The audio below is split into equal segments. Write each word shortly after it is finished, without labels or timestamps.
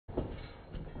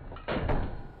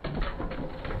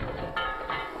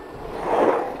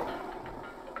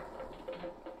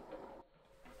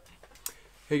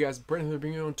Hey guys, Brandon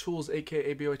here, BYOTools,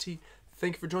 aka BYOT.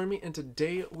 Thank you for joining me, and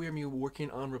today we are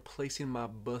working on replacing my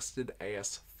busted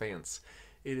ass fence.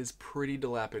 It is pretty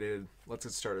dilapidated. Let's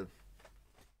get started.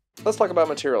 Let's talk about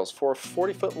materials. For a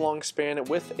 40-foot long span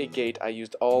with a gate, I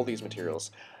used all these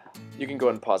materials. You can go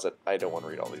ahead and pause it. I don't want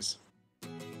to read all these.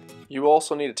 You will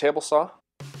also need a table saw,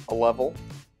 a level,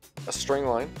 a string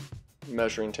line,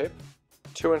 measuring tape,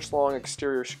 2-inch long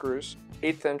exterior screws,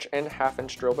 1/8 inch and 1/2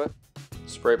 inch drill bit,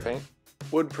 spray paint,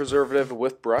 wood preservative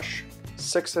with brush,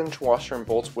 6-inch washer and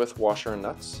bolts with washer and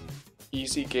nuts,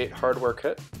 easy gate hardware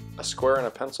kit, a square and a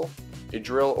pencil, a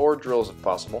drill or drills if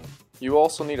possible. You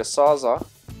also need a sawzall,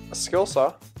 a skill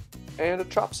saw, and a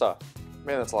chop saw.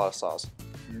 Man, that's a lot of saws.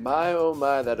 My oh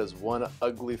my, that is one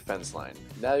ugly fence line.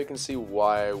 Now you can see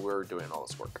why we're doing all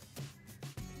this work.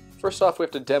 First off, we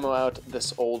have to demo out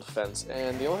this old fence,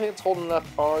 and the only thing that's holding it up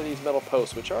are these metal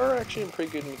posts, which are actually in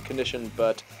pretty good condition,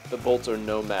 but the bolts are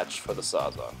no match for the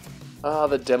sawzall.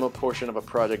 The demo portion of a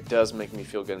project does make me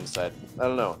feel good inside. I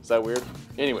don't know, is that weird?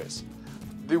 Anyways,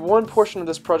 the one portion of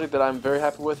this project that I'm very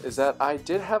happy with is that I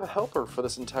did have a helper for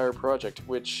this entire project,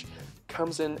 which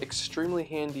comes in extremely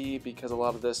handy because a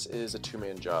lot of this is a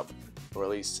two-man job, or at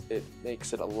least it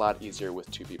makes it a lot easier with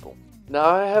two people. Now,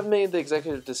 I have made the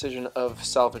executive decision of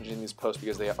salvaging these posts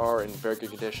because they are in very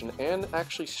good condition and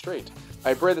actually straight.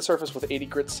 I braid the surface with 80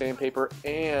 grit sandpaper,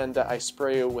 and I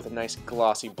spray it with a nice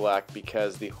glossy black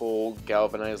because the whole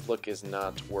galvanized look is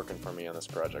not working for me on this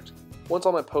project. Once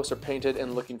all my posts are painted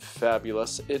and looking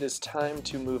fabulous, it is time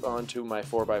to move on to my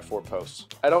 4x4 posts.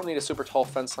 I don't need a super tall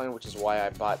fence line, which is why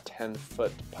I bought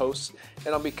 10-foot posts,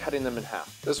 and I'll be cutting them in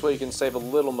half. This way you can save a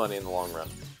little money in the long run.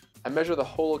 I measure the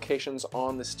hole locations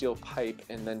on the steel pipe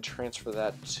and then transfer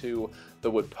that to the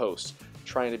wood post,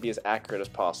 trying to be as accurate as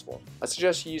possible. I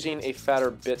suggest using a fatter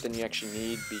bit than you actually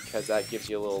need because that gives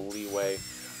you a little leeway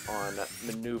on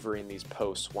maneuvering these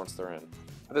posts once they're in.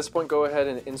 At this point, go ahead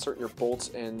and insert your bolts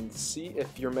and see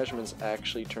if your measurements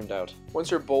actually turned out.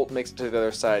 Once your bolt makes it to the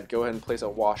other side, go ahead and place a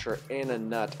washer and a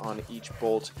nut on each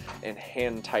bolt and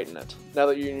hand tighten it. Now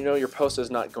that you know your post is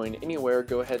not going anywhere,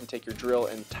 go ahead and take your drill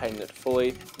and tighten it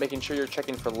fully, making sure you're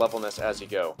checking for levelness as you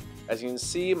go. As you can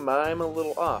see, I'm a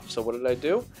little off, so what did I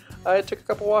do? I took a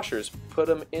couple washers, put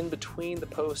them in between the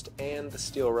post and the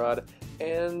steel rod,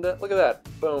 and look at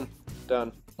that, boom,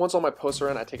 done. Once all my posts are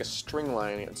in, I take a string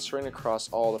line and string across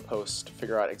all the posts to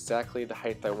figure out exactly the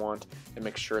height I want and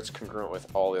make sure it's congruent with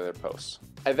all the other posts.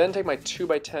 I then take my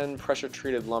 2x10 pressure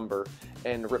treated lumber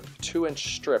and rip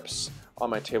 2-inch strips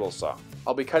on my table saw.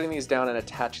 I'll be cutting these down and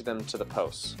attaching them to the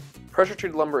posts. Pressure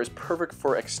treated lumber is perfect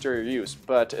for exterior use,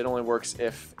 but it only works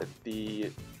if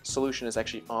the solution is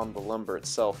actually on the lumber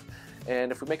itself.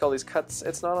 And if we make all these cuts,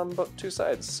 it's not on two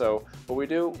sides. So what we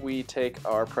do, we take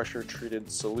our pressure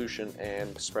treated solution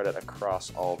and spread it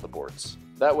across all of the boards.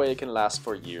 That way it can last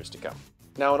for years to come.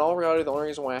 Now, in all reality, the only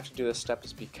reason why I have to do this step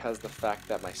is because the fact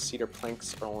that my cedar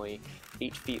planks are only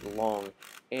 8 feet long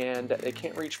and they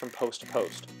can't reach from post to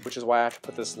post, which is why I have to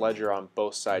put this ledger on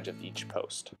both sides of each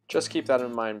post. Just keep that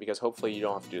in mind because hopefully you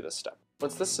don't have to do this step.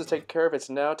 Once this is taken care of,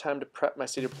 it's now time to prep my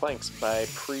cedar planks by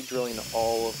pre-drilling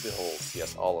all of the holes.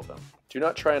 Yes, all of them. Do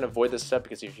not try and avoid this step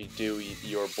because if you do,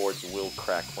 your boards will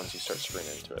crack once you start screwing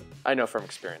into it. I know from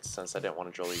experience since I didn't want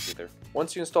to drill these either.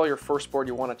 Once you install your first board,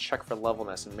 you want to check for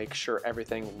levelness and make sure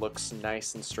everything looks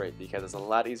nice and straight because it's a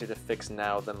lot easier to fix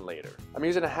now than later. I'm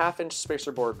using a 1/2 inch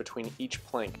spacer board between each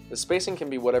plank. The spacing can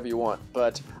be whatever you want,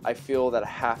 but I feel that a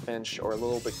 1/2 inch or a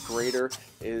little bit greater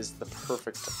is the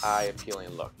perfect eye-appealing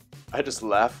look. I just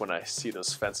laugh when I see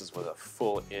those fences with a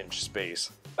full inch space.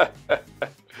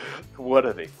 What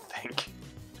do they think?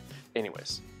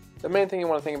 Anyways, the main thing you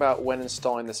want to think about when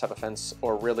installing this type of fence,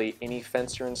 or really any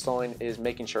fence you're installing, is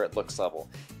making sure it looks level.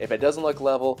 If it doesn't look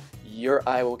level, your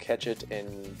eye will catch it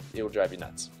and it will drive you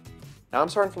nuts. Now I'm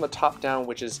starting from the top down,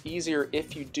 which is easier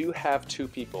if you do have two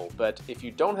people, but if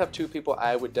you don't have two people,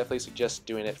 I would definitely suggest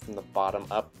doing it from the bottom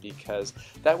up because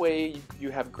that way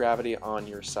you have gravity on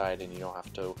your side and you don't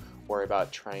have to worry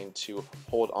about trying to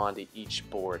hold on to each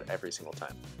board every single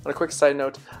time. On a quick side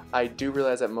note, I do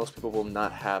realize that most people will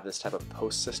not have this type of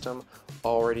post system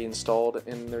already installed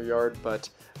in their yard, but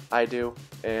I do,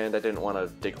 and I didn't want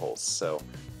to dig holes, so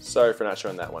sorry for not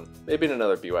showing that one. Maybe in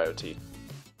another BYOT.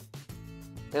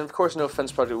 And of course, no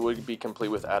fence project would be complete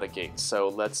without a gate, so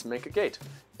let's make a gate.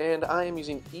 And I am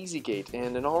using Easy Gate,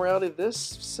 and in all reality, this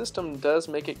system does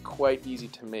make it quite easy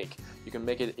to make. You can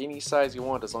make it any size you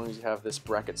want as long as you have this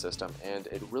bracket system, and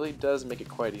it really does make it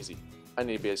quite easy. I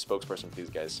need to be a spokesperson for these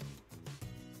guys.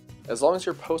 As long as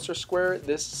your posts are square,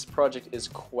 this project is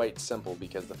quite simple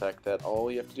because the fact that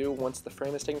all you have to do once the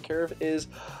frame is taken care of is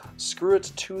screw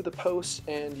it to the post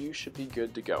and you should be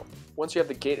good to go. Once you have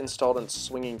the gate installed and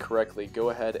swinging correctly, go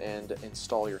ahead and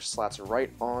install your slats right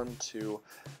onto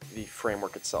the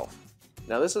framework itself.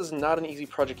 Now this is not an easy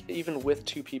project even with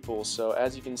 2 people, so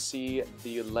as you can see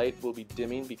the light will be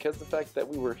dimming because of the fact that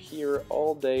we were here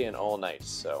all day and all night.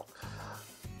 So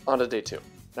on to day 2.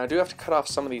 Now I do have to cut off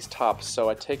some of these tops, so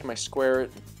I take my square,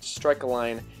 strike a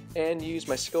line, and use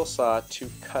my skill saw to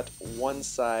cut one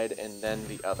side and then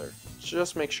the other.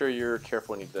 Just make sure you're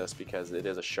careful when you do this because it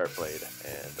is a sharp blade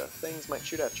and things might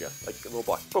shoot at you, like a little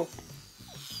block. Boom!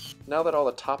 Now that all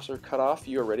the tops are cut off,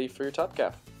 you are ready for your top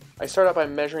cap. I start out by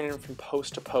measuring it from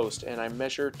post to post, and I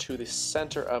measure to the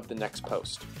center of the next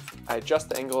post. I adjust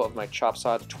the angle of my chop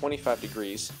saw to 25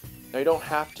 degrees. Now you don't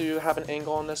have to have an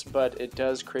angle on this, but it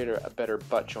does create a better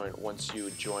butt joint once you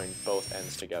join both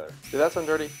ends together. Did that sound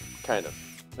dirty? Kind of.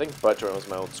 I think butt joint was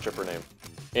my old stripper name.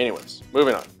 Anyways,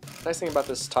 moving on. Nice thing about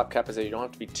this top cap is that you don't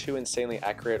have to be too insanely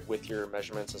accurate with your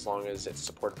measurements as long as it's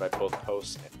supported by both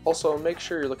posts. Also, make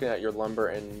sure you're looking at your lumber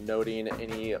and noting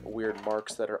any weird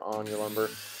marks that are on your lumber,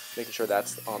 making sure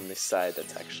that's on the side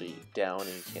that's actually down and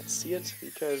you can't see it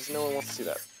because no one wants to see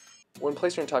that. When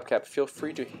placing your top cap, feel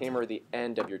free to hammer the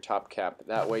end of your top cap.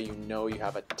 That way you know you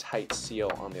have a tight seal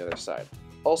on the other side.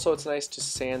 Also, it's nice to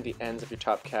sand the ends of your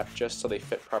top cap just so they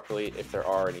fit properly if there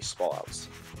are any swell outs.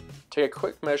 Take a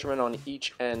quick measurement on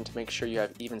each end to make sure you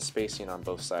have even spacing on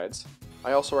both sides.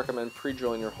 I also recommend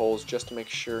pre-drilling your holes just to make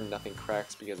sure nothing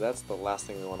cracks because that's the last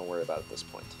thing we want to worry about at this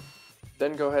point.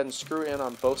 Then go ahead and screw in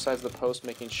on both sides of the post,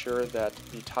 making sure that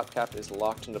the top cap is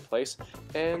locked into place,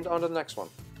 and on to the next one.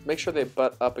 Make sure they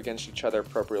butt up against each other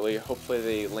appropriately. Hopefully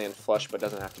they land flush, but it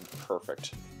doesn't have to be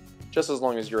perfect. Just as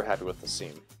long as you're happy with the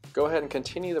seam. Go ahead and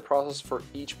continue the process for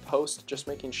each post, just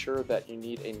making sure that you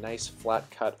need a nice flat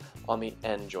cut on the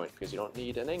end joint because you don't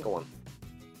need an angle one.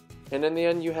 And in the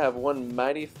end you have one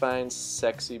mighty fine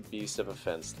sexy beast of a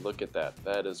fence. Look at that.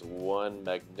 That is one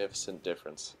magnificent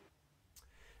difference.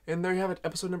 And there you have it,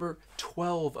 episode number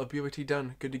 12 of BYOT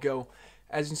done, good to go.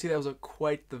 As you can see, that was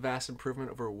quite the vast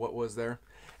improvement over what was there.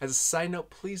 As a side note,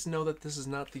 please know that this is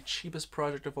not the cheapest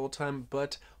project of all time,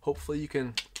 but hopefully you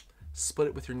can split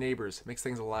it with your neighbors. It makes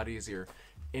things a lot easier.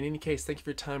 In any case, thank you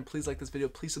for your time. Please like this video,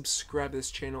 please subscribe to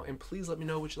this channel, and please let me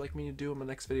know what you'd like me to do in my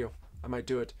next video. I might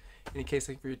do it. In any case,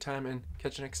 thank you for your time, and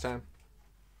catch you next time.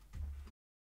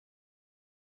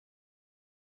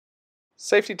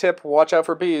 Safety tip, watch out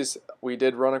for bees. We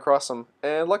did run across them,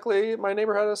 and luckily my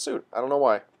neighbor had a suit. I don't know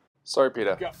why. Sorry,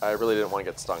 PETA. I really didn't want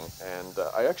to get stung, and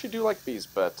I actually do like bees,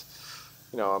 but,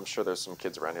 you know, I'm sure there's some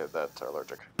kids around here that are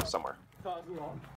allergic somewhere.